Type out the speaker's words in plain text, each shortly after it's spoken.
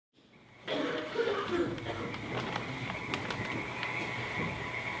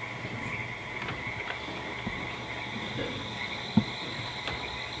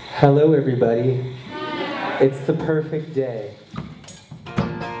Hello, everybody. It's the perfect day.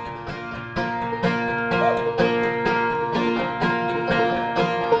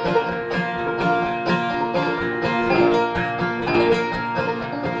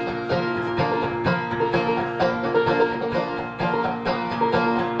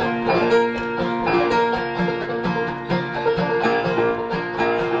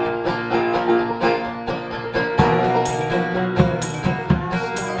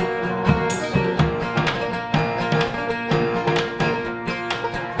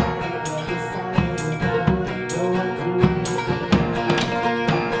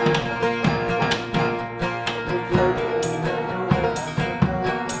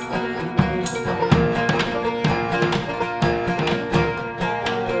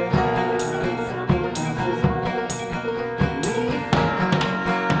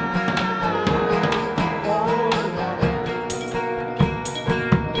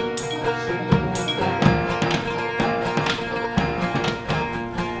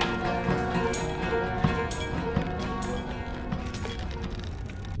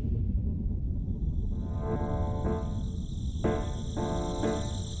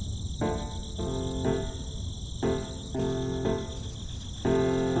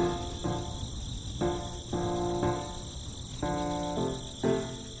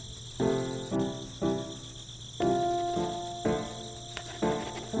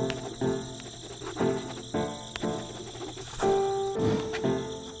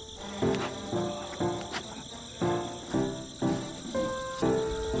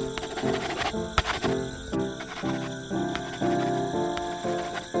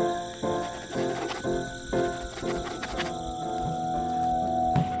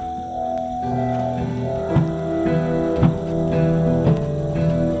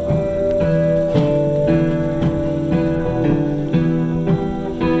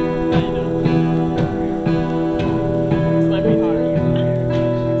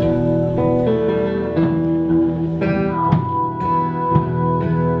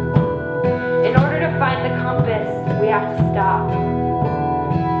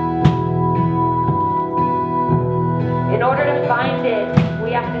 In order to find it,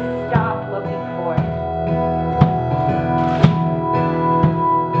 we have to stop looking for it.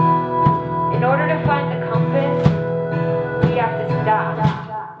 In order to find the compass, we have to stop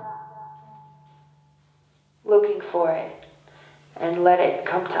looking for it and let it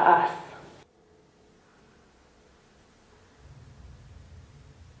come to us.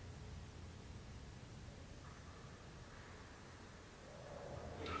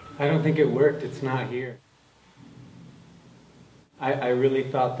 I don't think it worked. It's not here. I really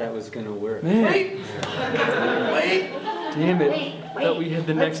thought that was going to work. Man. Wait! Wait! Damn it. Wait, Thought we had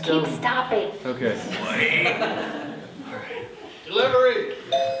the next let's keep album. stopping. Okay. Wait! Delivery!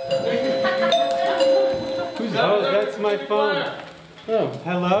 Who's Oh, that's my phone. Oh.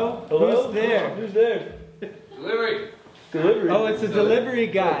 Hello? Hello? Who's there? Who's there? Delivery! Delivery. Oh, it's a delivery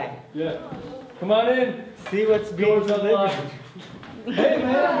guy. Yeah. Come on in. See what's being Doors delivered. unlocked. Hey,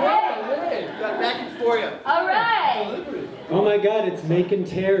 man. Hey. Got a package for you. All right. Delivery. Oh my God, it's Macon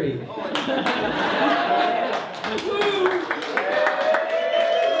Terry.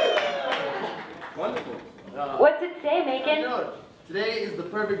 Wonderful. What's it say, Macon? Today is the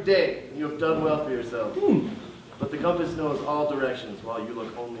perfect day, and you have done well for yourself. But the compass knows all directions while you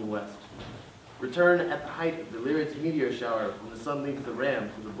look only west. Return at the height of the Lyrit's meteor shower when the sun leaves the ram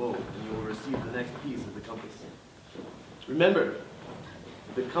through the bow, and you will receive the next piece of the compass. Remember,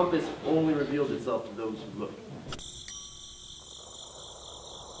 the compass only reveals itself to those who look.